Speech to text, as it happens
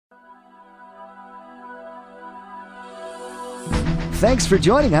Thanks for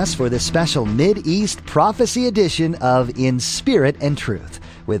joining us for this special Mid-East Prophecy edition of In Spirit and Truth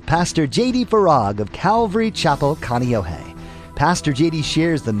with Pastor J.D. Farag of Calvary Chapel, Kaneohe. Pastor J.D.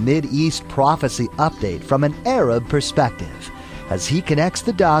 shares the Mid-East Prophecy update from an Arab perspective as he connects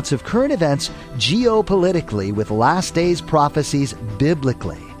the dots of current events geopolitically with last days prophecies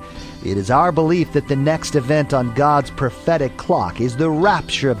biblically. It is our belief that the next event on God's prophetic clock is the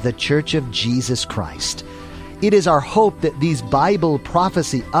rapture of the Church of Jesus Christ. It is our hope that these Bible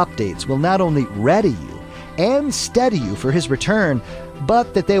prophecy updates will not only ready you and steady you for His return,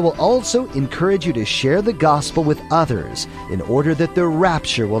 but that they will also encourage you to share the gospel with others in order that the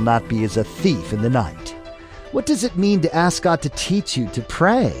rapture will not be as a thief in the night. What does it mean to ask God to teach you to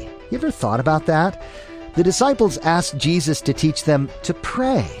pray? You ever thought about that? The disciples asked Jesus to teach them to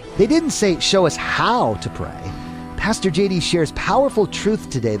pray. They didn't say, show us how to pray. Pastor J.D. shares powerful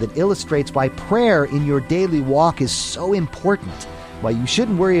truth today that illustrates why prayer in your daily walk is so important, why you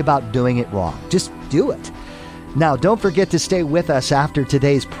shouldn't worry about doing it wrong. Just do it. Now, don't forget to stay with us after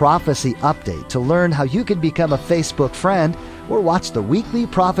today's prophecy update to learn how you can become a Facebook friend or watch the weekly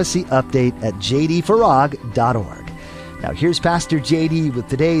prophecy update at jdfarag.org. Now, here's Pastor J.D. with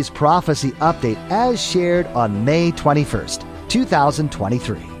today's prophecy update as shared on May 21st,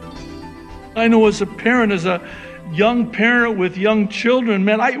 2023. I know as a parent, as a young parent with young children,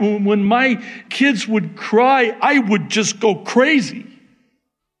 man, when my kids would cry, I would just go crazy.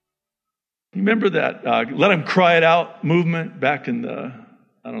 Remember that let them cry it out movement back in the,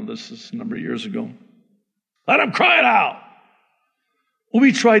 I don't know, this is a number of years ago. Let them cry it out. Well,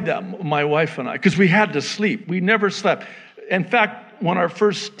 we tried that, my wife and I, because we had to sleep. We never slept. In fact, when our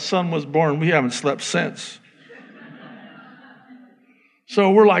first son was born, we haven't slept since.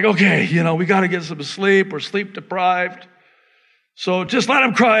 So we're like, okay, we got to get some sleep. We're sleep deprived. So just let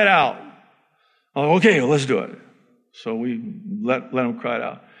him cry it out. Oh, okay, well, let's do it. So we let him cry it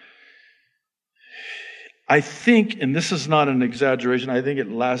out. I think, and this is not an exaggeration, I think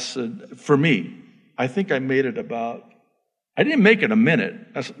it lasted, for me, I think I made it I didn't make it a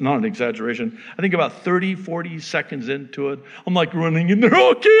minute. That's not an exaggeration. I think about 30, 40 seconds into it, I'm like running in there,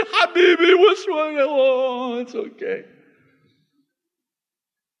 okay, Habibi, what's wrong? Oh, it's okay.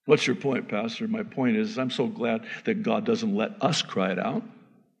 What's your point, Pastor? My point is, I'm so glad that God doesn't let us cry it out.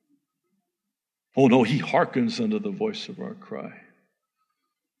 Oh no, He hearkens unto the voice of our cry.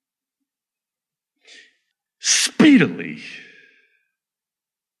 Speedily,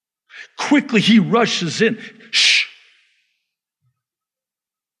 quickly, He rushes in. Shh!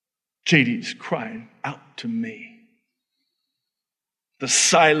 JD's crying out to me. The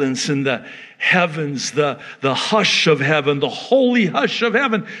silence in the heavens, the hush of heaven, the holy hush of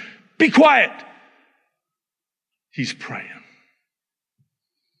heaven. Be quiet. He's praying.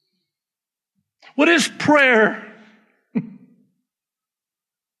 What is prayer?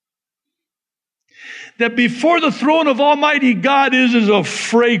 That before the throne of Almighty God is a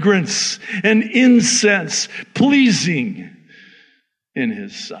fragrance, an incense, pleasing in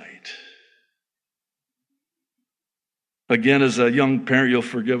His sight. Again, as a young parent, you'll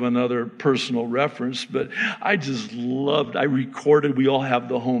forgive another personal reference, but I just loved, we all have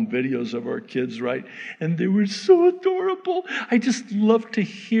the home videos of our kids, right? And they were so adorable. I just love to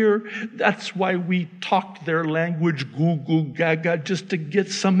hear. That's why we talked their language, goo goo gaga, just to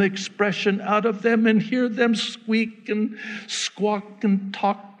get some expression out of them and hear them squeak and squawk and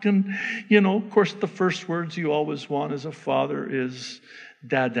talk. And, of course, the first words you always want as a father is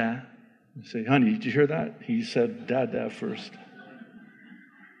dada. You say, honey, did you hear that? He said dada first.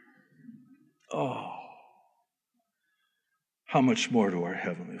 Oh, how much more to our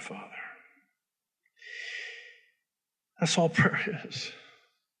Heavenly Father. That's all prayer is.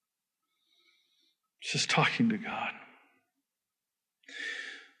 It's just talking to God.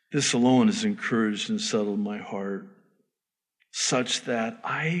 This alone has encouraged and settled my heart such that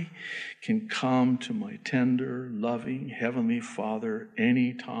I can come to my tender, loving Heavenly Father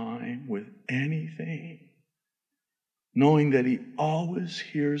anytime with anything, knowing that He always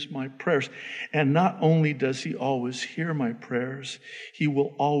hears my prayers. And not only does He always hear my prayers, He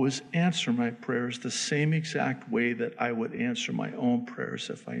will always answer my prayers the same exact way that I would answer my own prayers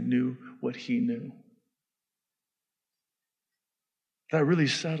if I knew what He knew. That really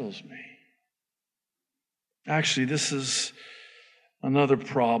settles me. Actually, this is another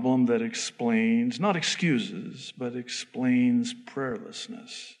problem that explains, not excuses, but explains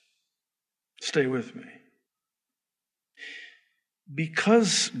prayerlessness. Stay with me.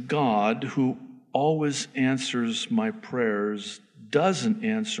 Because God, who always answers my prayers, doesn't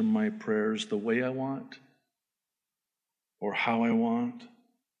answer my prayers the way I want or how I want,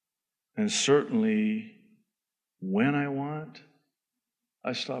 and certainly when I want,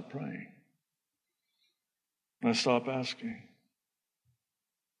 I stop praying. I stop asking.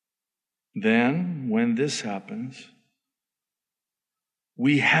 Then, when this happens,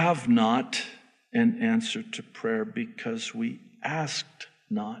 we have not an answer to prayer because we asked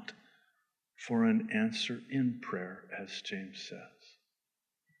not for an answer in prayer, as James says.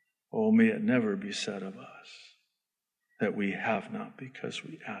 Oh, may it never be said of us that we have not because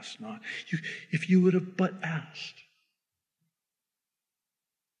we ask not. If you would have but asked,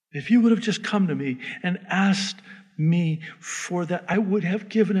 if you would have just come to me and asked me for that, I would have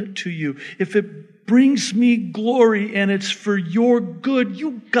given it to you. If it brings me glory and it's for your good,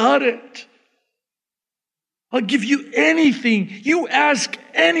 you got it. I'll give you anything. You ask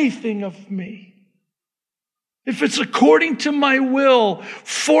anything of me. If it's according to my will,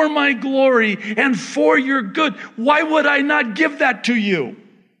 for my glory, and for your good, why would I not give that to you?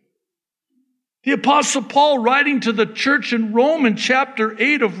 The Apostle Paul, writing to the church in Rome in chapter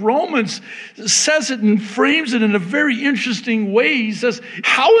 8 of Romans, says it and frames it in a very interesting way. He says,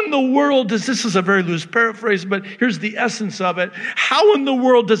 how in the world does, this is a very loose paraphrase, but here's the essence of it. How in the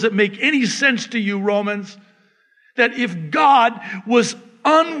world does it make any sense to you, Romans, that if God was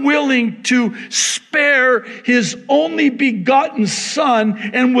unwilling to spare his only begotten son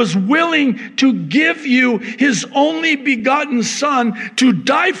and was willing to give you his only begotten son to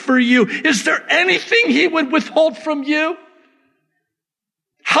die for you, is there anything he would withhold from you?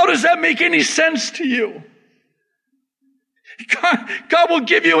 How does that make any sense to you? God will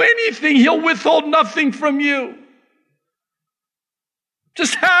give you anything. He'll withhold nothing from you.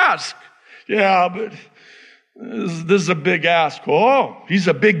 Just ask. Yeah, but this is a big ask. Oh, he's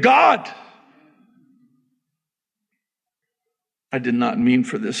a big God. I did not mean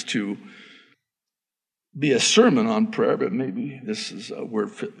for this to be a sermon on prayer, but maybe this is a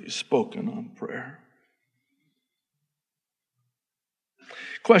word fitly spoken on prayer.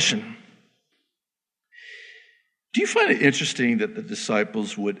 Question. Do you find it interesting that the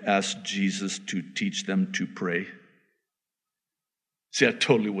disciples would ask Jesus to teach them to pray? See, I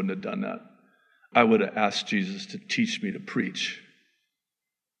totally wouldn't have done that. I would have asked Jesus to teach me to preach.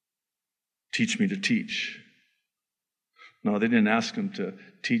 Teach me to teach. No, they didn't ask him to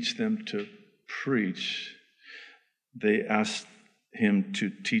teach them to preach. They asked him to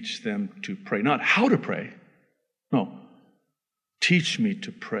teach them to pray. Not how to pray. No. Teach me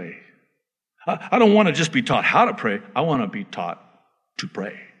to pray. I don't want to just be taught how to pray. I want to be taught to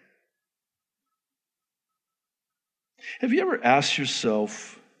pray. Have you ever asked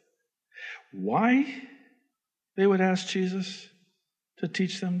yourself why they would ask Jesus to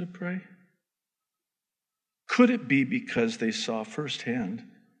teach them to pray? Could it be because they saw firsthand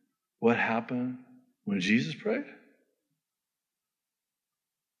what happened when Jesus prayed?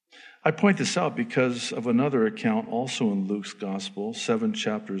 I point this out because of another account also in Luke's gospel, 7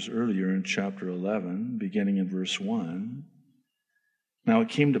 chapters earlier in chapter 11, beginning in verse 1. Now it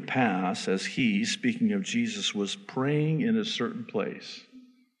came to pass as he, speaking of Jesus, was praying in a certain place,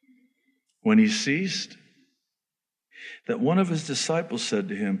 when he ceased, that one of his disciples said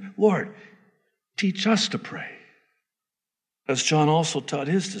to him, Lord, teach us to pray, as John also taught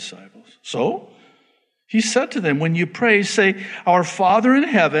his disciples. So he said to them, when you pray, say, Our Father in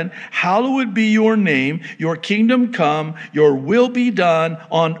heaven, hallowed be your name, your kingdom come, your will be done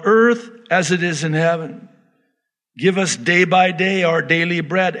on earth as it is in heaven. Give us day by day our daily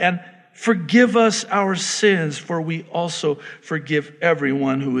bread, and forgive us our sins, for we also forgive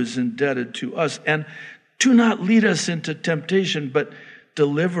everyone who is indebted to us. And do not lead us into temptation, but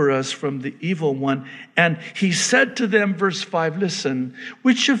deliver us from the evil one. And he said to them, verse 5, listen,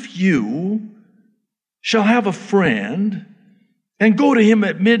 which of you shall have a friend and go to him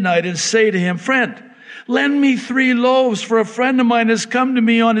at midnight and say to him, Friend, lend me 3 loaves, for a friend of mine has come to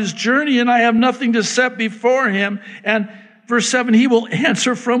me on his journey, and I have nothing to set before him. And verse 7, he will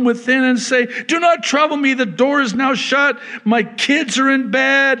answer from within and say, Do not trouble me, the door is now shut, my kids are in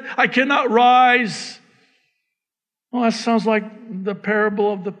bed, I cannot rise. Well, that sounds like the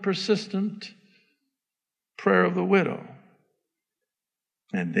parable of the persistent prayer of the widow.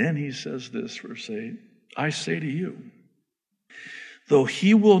 And then he says this, verse 8, I say to you, though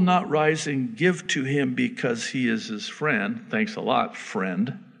he will not rise and give to him because he is his friend, thanks a lot,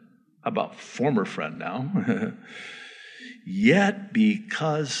 friend, how about former friend now, yet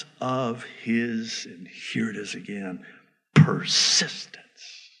because of his, and here it is again, persistence,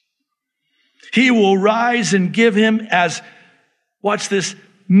 he will rise and give him as, watch this,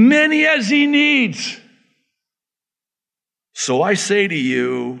 many as he needs. So I say to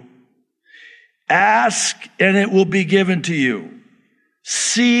you, ask and it will be given to you.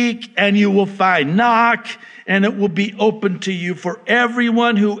 Seek and you will find. Knock and it will be open to you. For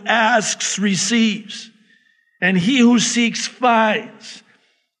everyone who asks receives, and he who seeks finds,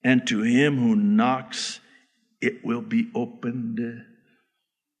 and to him who knocks it will be opened.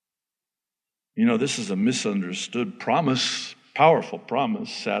 You know, this is a misunderstood promise, powerful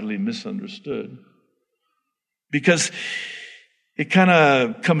promise, sadly misunderstood. Because it kind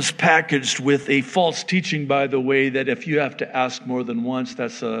of comes packaged with a false teaching, by the way, that if you have to ask more than once,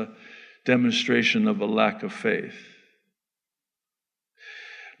 that's a demonstration of a lack of faith.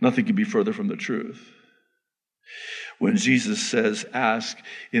 Nothing can be further from the truth. When Jesus says ask,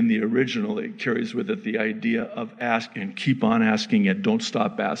 in the original, it carries with it the idea of ask and keep on asking and don't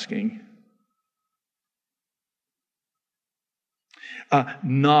stop asking.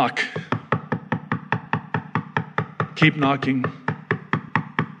 Knock. Keep knocking.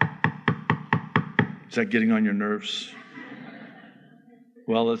 Is that getting on your nerves?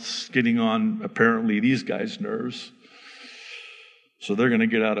 Well, it's getting on, apparently, these guys' nerves. So they're going to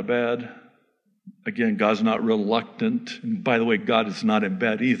get out of bed. Again, God's not reluctant. And by the way, God is not in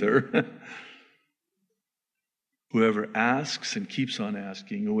bed either. Whoever asks and keeps on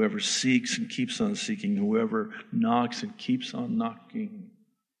asking, whoever seeks and keeps on seeking, whoever knocks and keeps on knocking,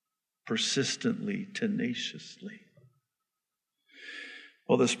 persistently, tenaciously.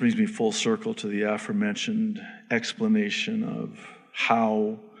 Well, this brings me full circle to the aforementioned explanation of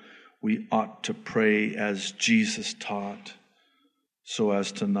how we ought to pray as Jesus taught, so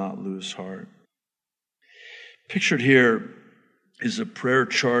as to not lose heart. Pictured here is a prayer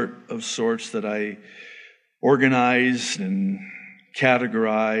chart of sorts that I organized and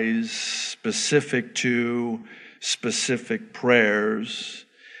categorized specific to specific prayers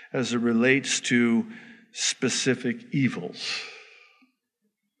as it relates to specific evils.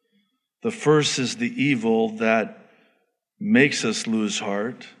 The first is the evil that makes us lose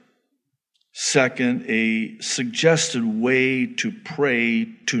heart. Second, a suggested way to pray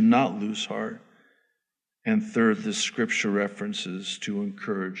to not lose heart. And third, the scripture references to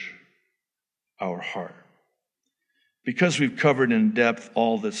encourage our heart. Because we've covered in depth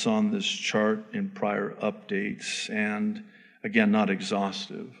all that's on this chart in prior updates, and again, not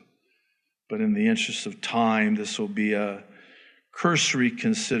exhaustive, but in the interest of time, this will be a cursory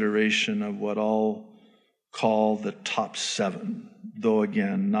consideration of what I'll call the top 7, though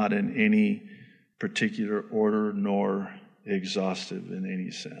again, not in any particular order nor exhaustive in any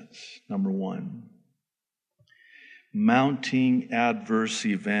sense. Number 1, mounting adverse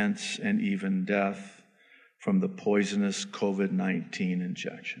events and even death from the poisonous COVID-19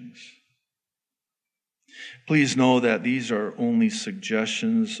 injections. Please know that these are only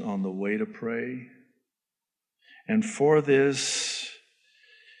suggestions on the way to pray. And for this,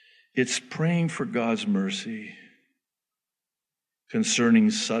 it's praying for God's mercy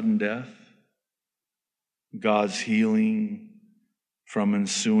concerning sudden death, God's healing from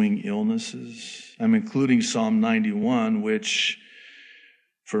ensuing illnesses. I'm including Psalm 91, which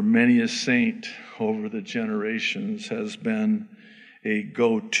for many a saint over the generations has been a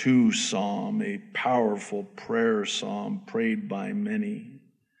go-to psalm, a powerful prayer psalm prayed by many.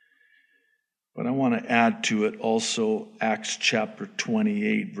 But I want to add to it also Acts chapter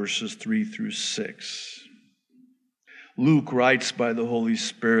 28, verses 3 through 6. Luke writes by the Holy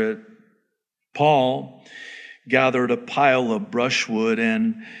Spirit, Paul gathered a pile of brushwood,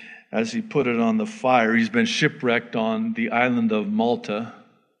 and as he put it on the fire, he's been shipwrecked on the island of Malta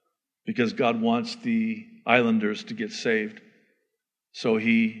because God wants the islanders to get saved. So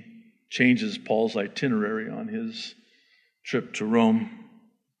he changes Paul's itinerary on his trip to Rome.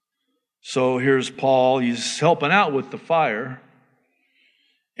 So here's Paul, he's helping out with the fire,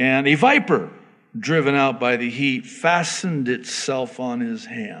 and a viper, driven out by the heat, fastened itself on his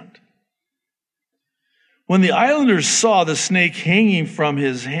hand. When the islanders saw the snake hanging from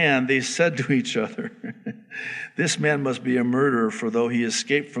his hand, they said to each other, "This man must be a murderer, for though he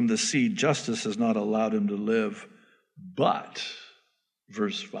escaped from the sea, justice has not allowed him to live." But,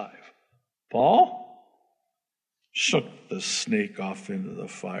 verse 5, Paul shook the snake off into the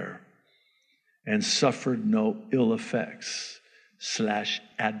fire and suffered no ill effects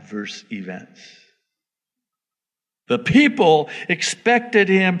 / adverse events. The people expected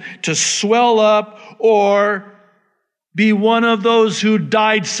him to swell up or be one of those who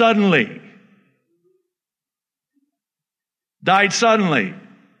died suddenly. Died suddenly.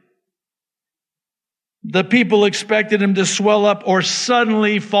 The people expected him to swell up or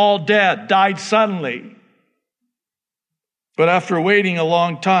suddenly fall dead. Died suddenly. But after waiting a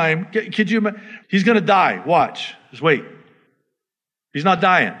long time, could you imagine? He's going to die. Watch. Just wait. He's not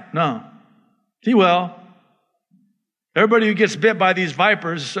dying. No. He will. Everybody who gets bit by these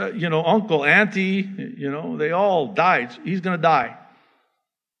vipers, uncle, auntie, they all died. He's going to die.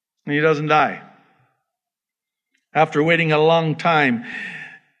 And he doesn't die. After waiting a long time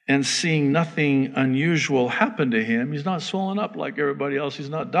and seeing nothing unusual happen to him, he's not swollen up like everybody else. He's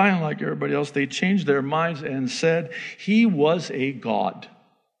not dying like everybody else. They changed their minds and said he was a god.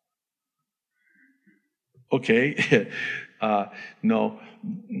 Okay, no,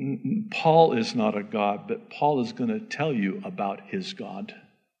 Paul is not a god, but Paul is going to tell you about his God.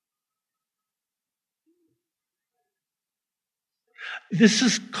 This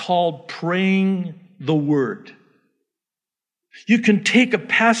is called praying the word. You can take a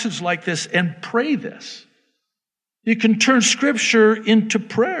passage like this and pray this. You can turn Scripture into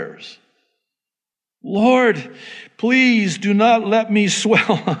prayers. Lord, please do not let me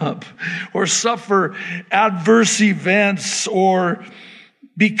swell up or suffer adverse events or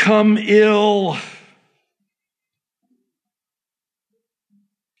become ill.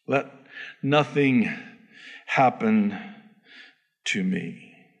 Let nothing happen to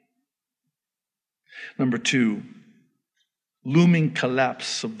me. Number 2, looming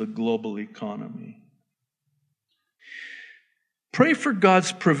collapse of the global economy. Pray for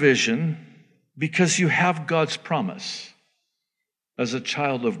God's provision because you have God's promise. As a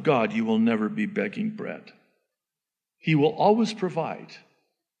child of God, you will never be begging bread. He will always provide.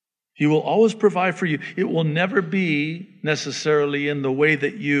 He will always provide for you. It will never be necessarily in the way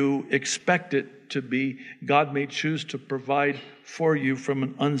that you expect it to be. God may choose to provide for you from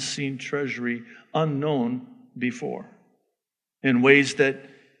an unseen treasury, unknown before, in ways that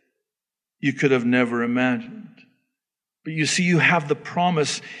you could have never imagined. But you see, you have the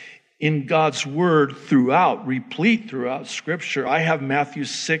promise in God's word throughout, replete throughout Scripture. I have Matthew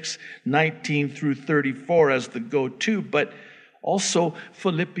 6:19 through 34 as the go-to, but also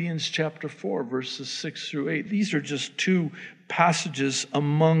Philippians chapter 4, verses 6 through 8. These are just 2 passages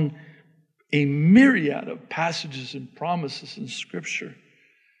among a myriad of passages and promises in Scripture.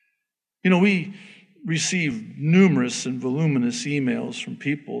 We receive numerous and voluminous emails from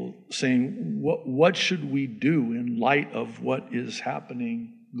people saying, what should we do in light of what is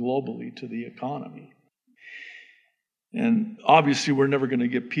happening globally to the economy? And obviously we're never going to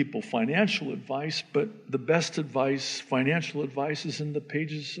give people financial advice, but the best advice, financial advice, is in the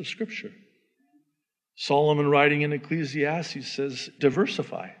pages of Scripture. Solomon, writing in Ecclesiastes, says,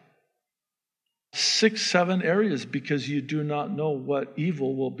 diversify. 6, 7 areas, because you do not know what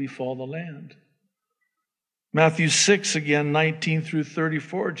evil will befall the land. Matthew 6, again, 19 through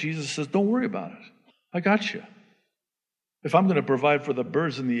 34, Jesus says, don't worry about it. I got you. If I'm going to provide for the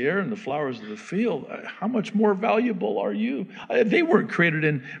birds in the air and the flowers of the field, how much more valuable are you? They weren't created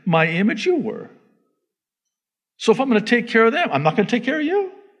in my image, you were. So if I'm going to take care of them, I'm not going to take care of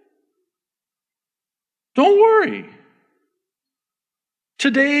you. Don't worry.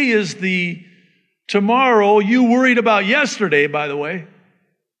 Today is the tomorrow you worried about yesterday, by the way.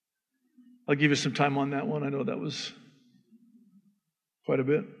 I'll give you some time on that one. I know that was quite a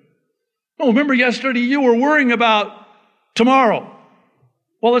bit. No, remember yesterday you were worrying about tomorrow.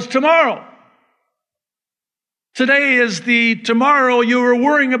 Well, it's tomorrow. Today is the tomorrow you were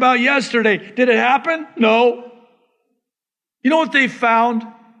worrying about yesterday. Did it happen? No. You know what they found?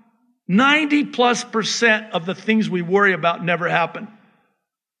 90+% of the things we worry about never happen.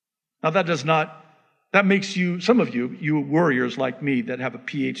 Now that makes you, some of you worriers like me that have a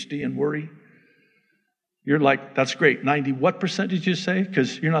PhD in worry, you're like, that's great. 90 what percent did you say?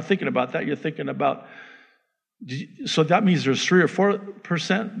 Because you're not thinking about that. You're thinking about, so that means there's 3 or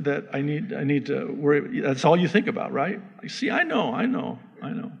 4% that I need to worry. That's all you think about, right? See, I know.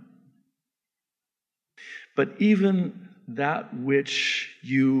 But even that which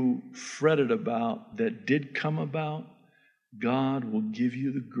you fretted about that did come about, God will give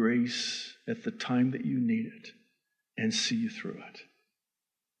you the grace at the time that you need it and see you through it.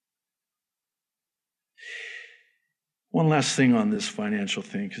 One last thing on this financial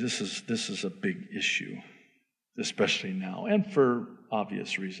thing, because this is a big issue, especially now, and for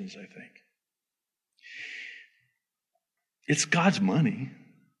obvious reasons, I think. It's God's money,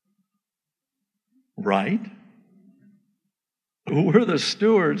 right? We're the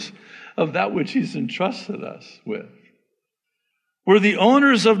stewards of that which He's entrusted us with. We're the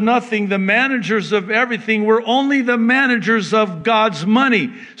owners of nothing, the managers of everything. We're only the managers of God's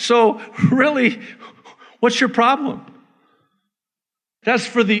money. So really, what's your problem? That's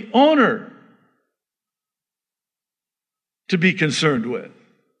for the owner to be concerned with.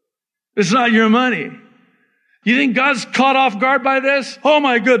 It's not your money. You think God's caught off guard by this? Oh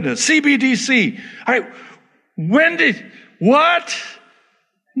my goodness, CBDC. All right, what?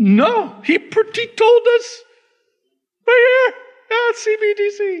 No, he told us. Right here.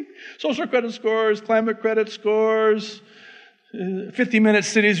 CBDC. Social credit scores, climate credit scores, 50-minute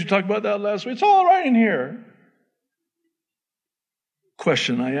cities. We talked about that last week. It's all right in here.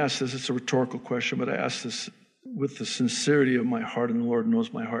 Question. I ask this. It's a rhetorical question, but I ask this with the sincerity of my heart, and the Lord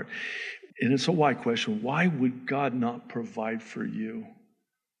knows my heart. And it's a why question. Why would God not provide for you?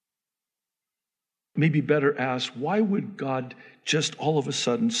 Maybe better ask, why would God just all of a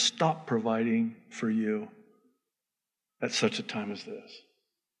sudden stop providing for you at such a time as this?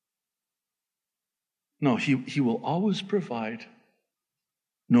 No, he will always provide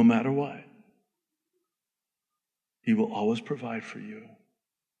no matter what. He will always provide for you.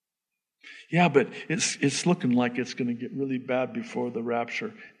 Yeah, but it's looking like it's going to get really bad before the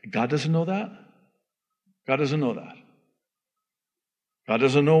rapture. God doesn't know that. God doesn't know that. God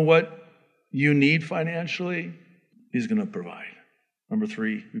doesn't know what you need financially. He's going to provide. Number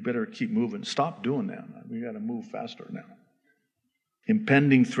 3, we better keep moving. Stop doing that. We got to move faster now.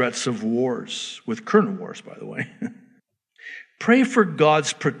 Impending threats of wars, with current wars, by the way. Pray for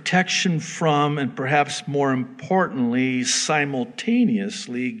God's protection from, and perhaps more importantly,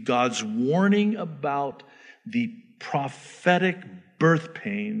 simultaneously, God's warning about the prophetic birth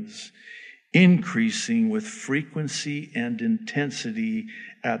pains increasing with frequency and intensity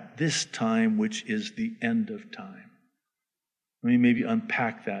at this time, which is the end of time. Let me maybe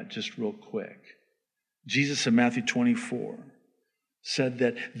unpack that just real quick. Jesus in Matthew 24 said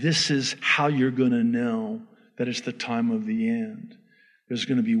that this is how you're going to know that it's the time of the end. There's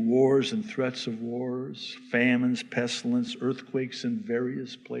going to be wars and threats of wars, famines, pestilence, earthquakes in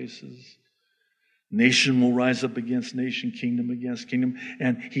various places. Nation will rise up against nation, kingdom against kingdom.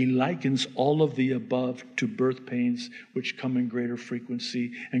 And he likens all of the above to birth pains, which come in greater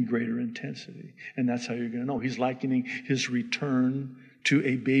frequency and greater intensity. And that's how you're going to know. He's likening his return to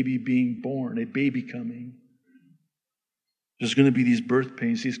a baby being born, a baby coming. There's going to be these birth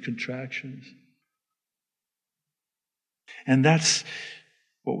pains, these contractions. And that's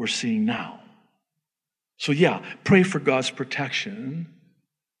what we're seeing now. So yeah, pray for God's protection,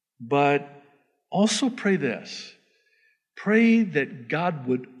 but also pray this. Pray that God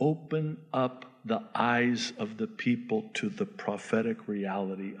would open up the eyes of the people to the prophetic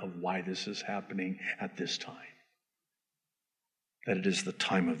reality of why this is happening at this time. That it is the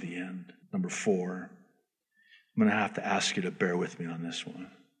time of the end. Number 4, I'm going to have to ask you to bear with me on this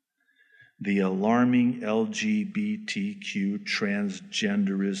one. The alarming LGBTQ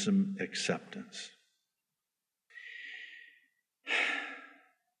transgenderism acceptance.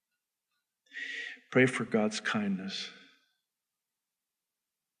 Pray for God's kindness.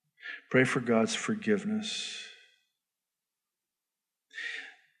 Pray for God's forgiveness.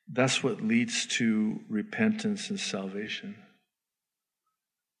 That's what leads to repentance and salvation.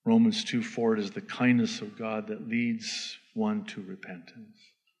 Romans 2:4, it is the kindness of God that leads one to repentance.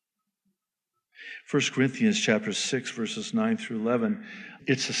 1 Corinthians chapter 6, verses 9 through 11,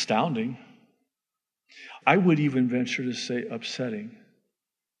 it's astounding. I would even venture to say upsetting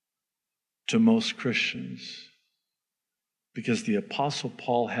to most Christians, because the Apostle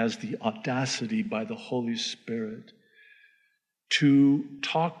Paul has the audacity by the Holy Spirit to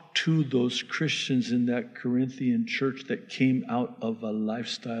talk to those Christians in that Corinthian church that came out of a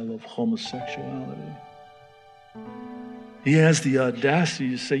lifestyle of homosexuality. He has the audacity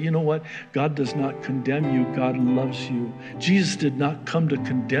to say, you know what? God does not condemn you. God loves you. Jesus did not come to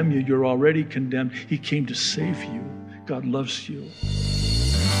condemn you. You're already condemned. He came to save you. God loves you.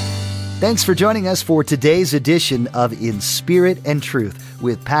 Thanks for joining us for today's edition of In Spirit and Truth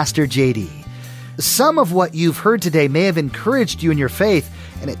with Pastor JD. Some of what you've heard today may have encouraged you in your faith,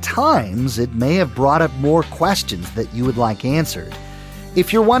 and at times it may have brought up more questions that you would like answered.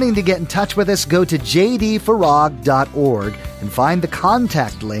 If you're wanting to get in touch with us, go to jdfarag.org and find the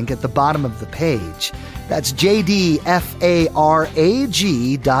contact link at the bottom of the page. That's jdfarag.org.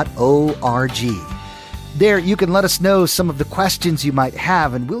 There, you can let us know some of the questions you might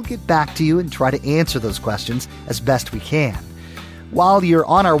have, and we'll get back to you and try to answer those questions as best we can. While you're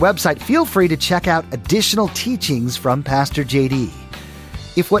on our website, feel free to check out additional teachings from Pastor JD.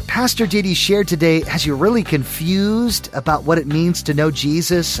 If what Pastor JD shared today has you really confused about what it means to know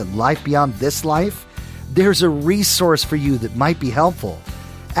Jesus and life beyond this life, there's a resource for you that might be helpful.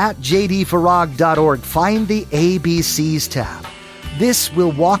 At jdfarag.org, find the ABCs tab. This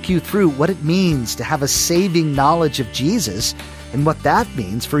will walk you through what it means to have a saving knowledge of Jesus and what that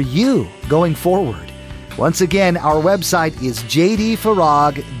means for you going forward. Once again, our website is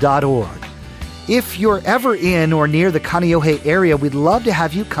jdfarag.org. If you're ever in or near the Kaneohe area, we'd love to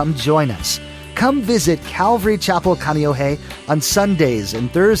have you come join us. Come visit Calvary Chapel Kaneohe on Sundays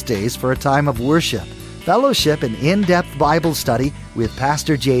and Thursdays for a time of worship, fellowship, and in-depth Bible study with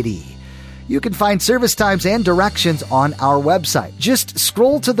Pastor JD. You can find service times and directions on our website. Just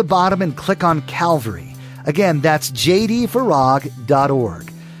scroll to the bottom and click on Calvary. Again, that's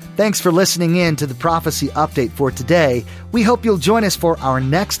jdfarag.org. Thanks for listening in to the Prophecy Update for today. We hope you'll join us for our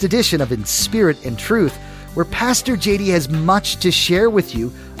next edition of In Spirit and Truth, where Pastor JD has much to share with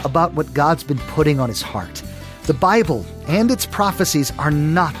you about what God's been putting on his heart. The Bible and its prophecies are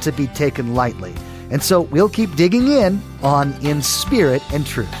not to be taken lightly, and so we'll keep digging in on In Spirit and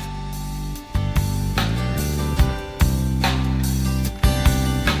Truth.